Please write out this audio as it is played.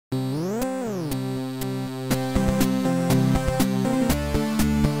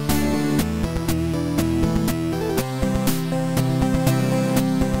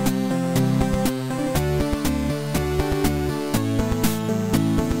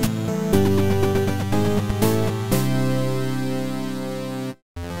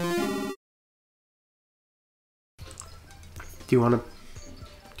Do you want to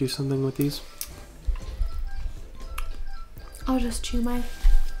do something with these? I'll just chew mine.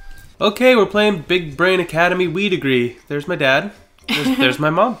 Okay, we're playing Big Brain Academy Weed Degree. There's my dad. There's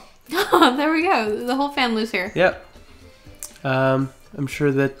my mom. Oh, there we go. The whole family's here. Yep. I'm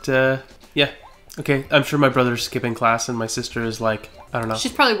sure that, yeah. Okay, I'm sure my brother's skipping class and my sister is like, I don't know.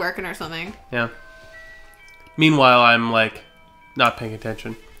 She's probably working or something. Yeah. Meanwhile, I'm like, not paying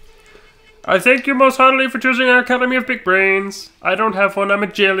attention. I thank you most heartily for choosing our Academy of Big Brains. I don't have one, I'm a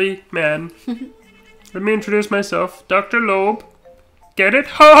jelly man. Let me introduce myself. Dr. Loeb. Get it?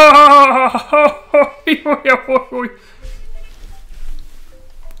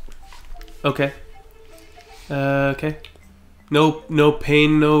 Okay. Okay. No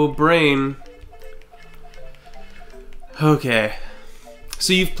pain, no brain. Okay.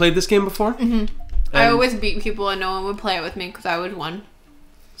 So you've played this game before? Mm-hmm. I always beat people and no one would play it with me because I always won.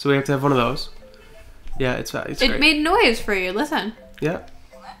 So we have to have one of those. Yeah, it's great. It made noise for you. Listen. Yeah.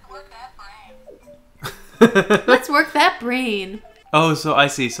 Let's work that brain. Let's work that brain. Oh, so I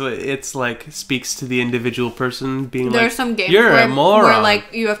see. So it's like speaks to the individual person being like, There's some games you're a moron. where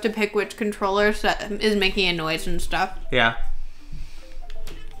like you have to pick which controller is making a noise and stuff. Yeah.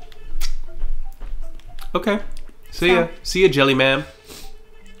 Okay. See ya. See ya, Jelly Man.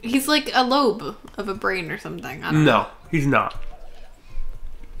 He's like a lobe of a brain or something. I don't know. No, he's not.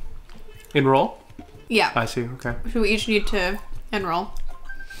 Enroll? Yeah. I see. Okay. So we each need to enroll.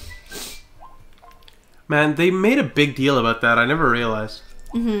 Man, they made a big deal about that. I never realized.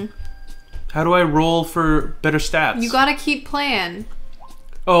 Mm-hmm. How do I roll for better stats? You gotta keep playing.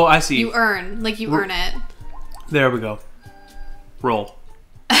 Oh, I see. You earn. Like you earn it. There we go. Roll.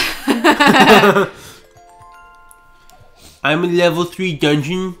 I'm a level 3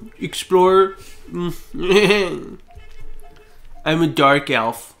 dungeon explorer. I'm a dark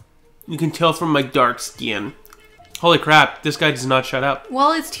elf. You can tell from my dark skin. Holy crap, this guy does not shut up.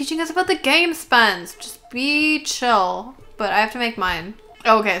 Well, it's teaching us about the game, Spence. Just be chill. But I have to make mine.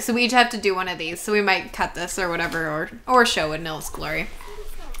 Okay, so we each have to do one of these. So we might cut this or whatever, or show it in all its glory.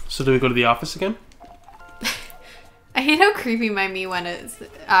 So do we go to the office again? I hate how creepy my me one is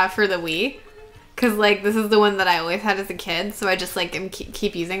for the Wii. Because, like, this is the one that I always had as a kid. So I just, like,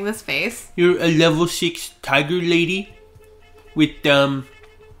 keep using this face. You're a level 6 tiger lady with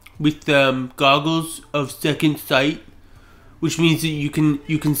goggles of second sight, which means that you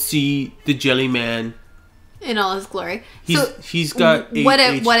can see the Jelly Man In all his glory. He's got what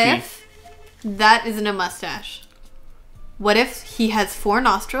HP. if that isn't a mustache? What if he has 4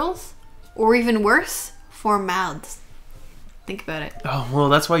 nostrils? Or even worse, 4 mouths? Think about it. Oh, well,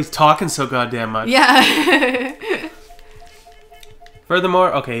 that's why he's talking so goddamn much. Yeah.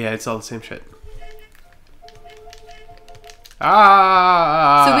 Furthermore, okay, yeah, it's all the same shit.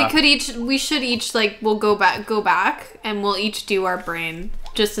 Ah. So we should each, like, we'll go back, and we'll each do our brain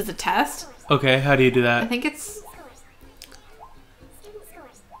just as a test. Okay, how do you do that? I think it's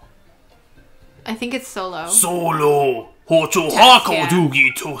solo. Solo. Hocho Test, hako yeah.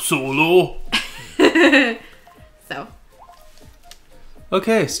 dugi to solo. So.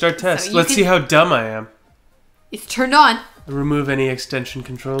 Okay, start test. you Let's can- see how dumb I am. It's turned on. Remove any extension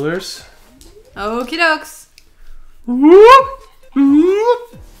controllers. Okie dokes. Whoop.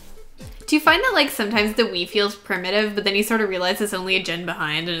 Whoop. Do you find that, like, sometimes the Wii feels primitive, but then you sort of realize it's only a gen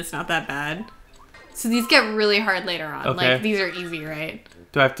behind and it's not that bad? So these get really hard later on. Okay. Like, these are easy, right?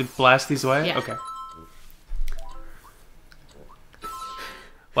 Do I have to blast these away? Yeah. Okay.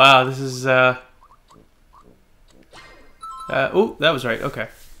 Wow, this is, oh, that was right. Okay.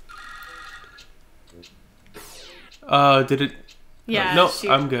 Did it... Yeah, No, shoot.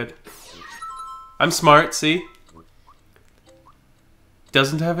 I'm good. I'm smart, see?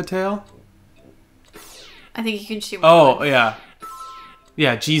 Doesn't have a tail? I think you can shoot Oh, one. yeah.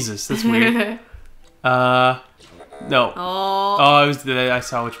 Yeah, Jesus, that's weird. No. Oh. Oh, I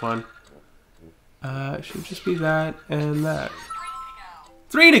saw which one. It should just be that and that.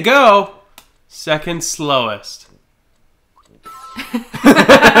 3 to go! Second slowest.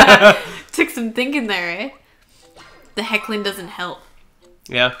 Took some thinking there, eh? The heckling doesn't help.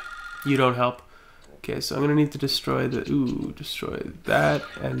 Yeah, you don't help. Okay, so I'm gonna need to destroy destroy that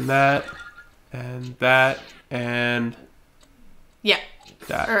and that and that and Yeah.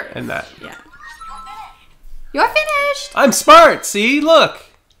 that and that. Yeah. You're finished! I'm smart, see? Look!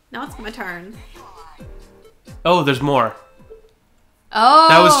 Now it's my turn. Oh, there's more. Oh!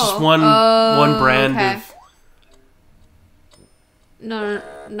 That was just one brand okay. of...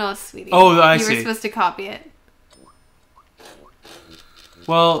 No, sweetie. Oh, I You see. were supposed to copy it.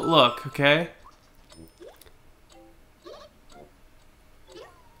 Well, look, okay?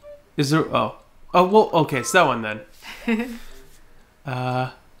 Is there... Oh. Oh, well, okay, it's that one then.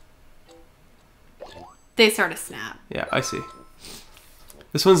 They sort of snap. Yeah, I see.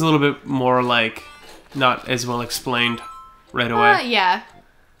 This one's a little bit more like not as well explained right away. Yeah.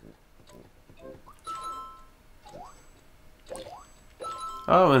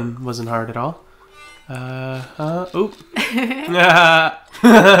 Oh, and wasn't hard at all. Oop.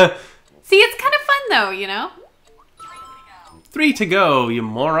 See, it's kind of fun though, you know? 3 to go, you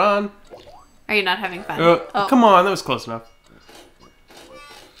moron. Are you not having fun? Oh. Come on, that was close enough.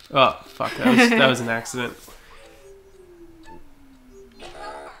 Oh, fuck, that was an accident.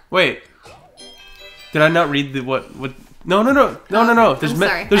 Wait. Did I not read the what? No. There's I'm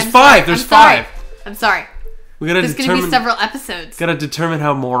sorry. There's I'm 5. sorry. There's I'm 5. sorry. I'm sorry. We gotta There's gonna be several episodes. Gotta determine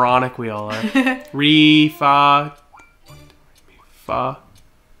how moronic we all are. Re, fa, fa.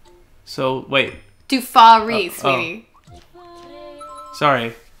 So wait. Do fa re, sweetie.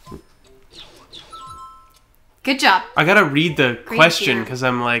 Sorry. Good job. I gotta read the Great question dear. because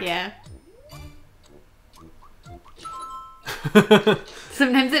I'm like. Yeah.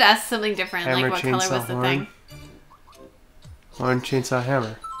 Sometimes it asks something different, Hammer, like what color chainsaw, was the horn. thing. Horn, chainsaw,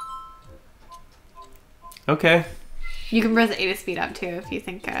 hammer. Okay. You can press A to speed up too if you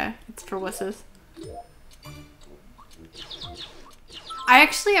think it's for wusses. I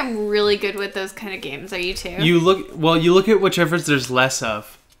actually am really good with those kind of games. Are you too? You look at whichever there's less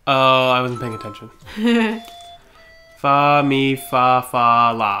of. Oh, I wasn't paying attention. Fa, mi,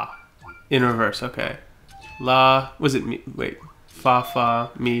 fa, la. In reverse, okay. La, was it me? Wait.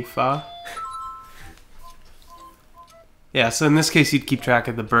 Fa, mi, fa. Yeah, so in this case, you'd keep track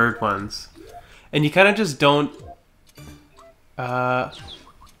of the bird ones. And you kind of just don't...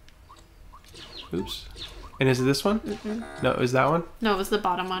 Oops. And is it this one? No, is that one? No, it was the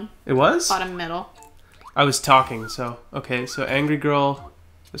bottom one. It was? Bottom middle. I was talking, so... Okay, so Angry Girl...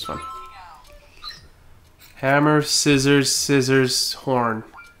 This one. Hammer, scissors, horn.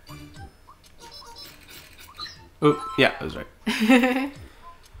 Oh, yeah, that was right.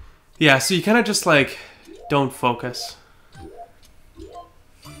 Yeah, so you kind of just, like, don't focus.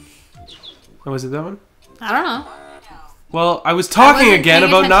 Oh, was it that one? I don't know. Well, I was talking wasn't again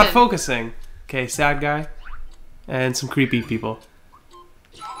paying about not attention. focusing. Okay, sad guy. And some creepy people.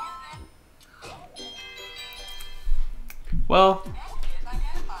 Well,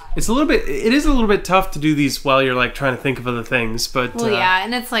 it is a little bit tough to do these while you're like trying to think of other things, but Well, yeah,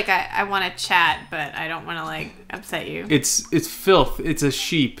 and it's like I want to chat, but I don't want to like upset you. it's filth. It's a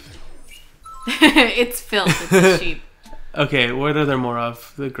sheep. It's filth. It's a sheep. Okay, what are there more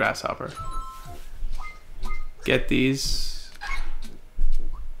of? The grasshopper. Get these.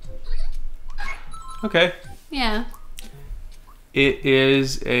 Okay. Yeah. It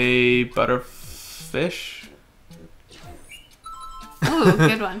is a butterfish. Ooh,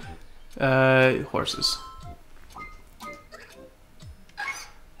 good one. Horses.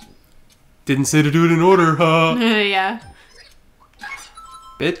 Didn't say to do it in order, huh? Yeah.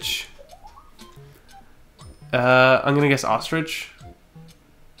 Bitch. I'm gonna guess ostrich.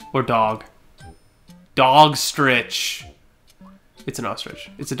 Or dog. Dog stritch. It's an ostrich.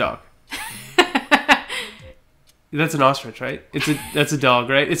 It's a dog. That's an ostrich, right? That's a dog,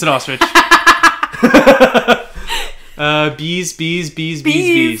 right? It's an ostrich.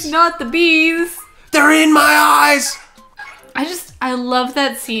 Bees. Not the bees. They're in my eyes! I love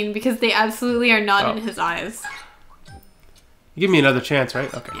that scene because they absolutely are not in his eyes. You give me another chance,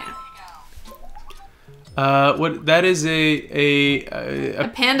 right? Okay. Yeah. What? That is a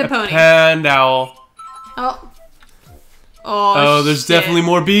panda pony. Panda owl. Oh. Oh, there's shit. definitely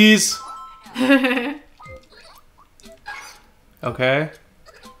more bees. Okay.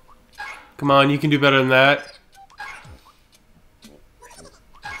 Come on, you can do better than that.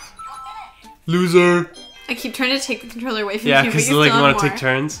 Loser. I keep trying to take the controller away from Yeah, you, but because you like still you have want to more. take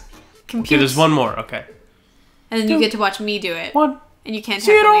turns. Compute. Okay, there's one more. Okay. And then you get to watch me do it. 1. And you can't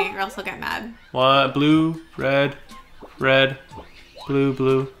 0. tackle me or else I'll get mad. 1. Blue, red,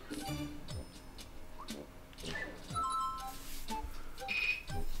 blue.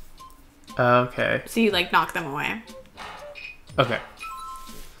 Okay. So you like knock them away. Okay.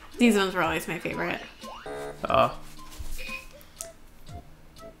 These ones were always my favorite.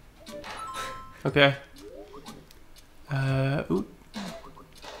 Okay. Ooh.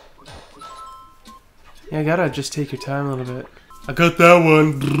 Yeah, I gotta just take your time a little bit. I got that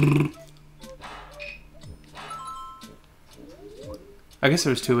one. I guess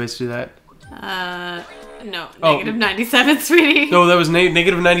there was 2 ways to do that. No. Oh. Negative 97, sweetie. No, that was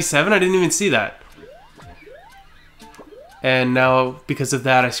negative 97? I didn't even see that. And now, because of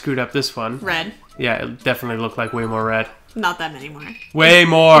that, I screwed up this one. Red. Yeah, it definitely looked like way more red. Not that many more. Way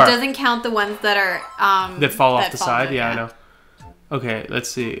more! It doesn't count the ones that are, That fall off the fall side? out, Yeah, I know. Okay, let's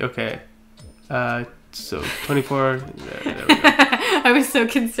see. Okay. So 24. There we go. I was so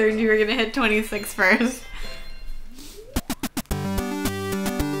concerned you were gonna hit 26 first.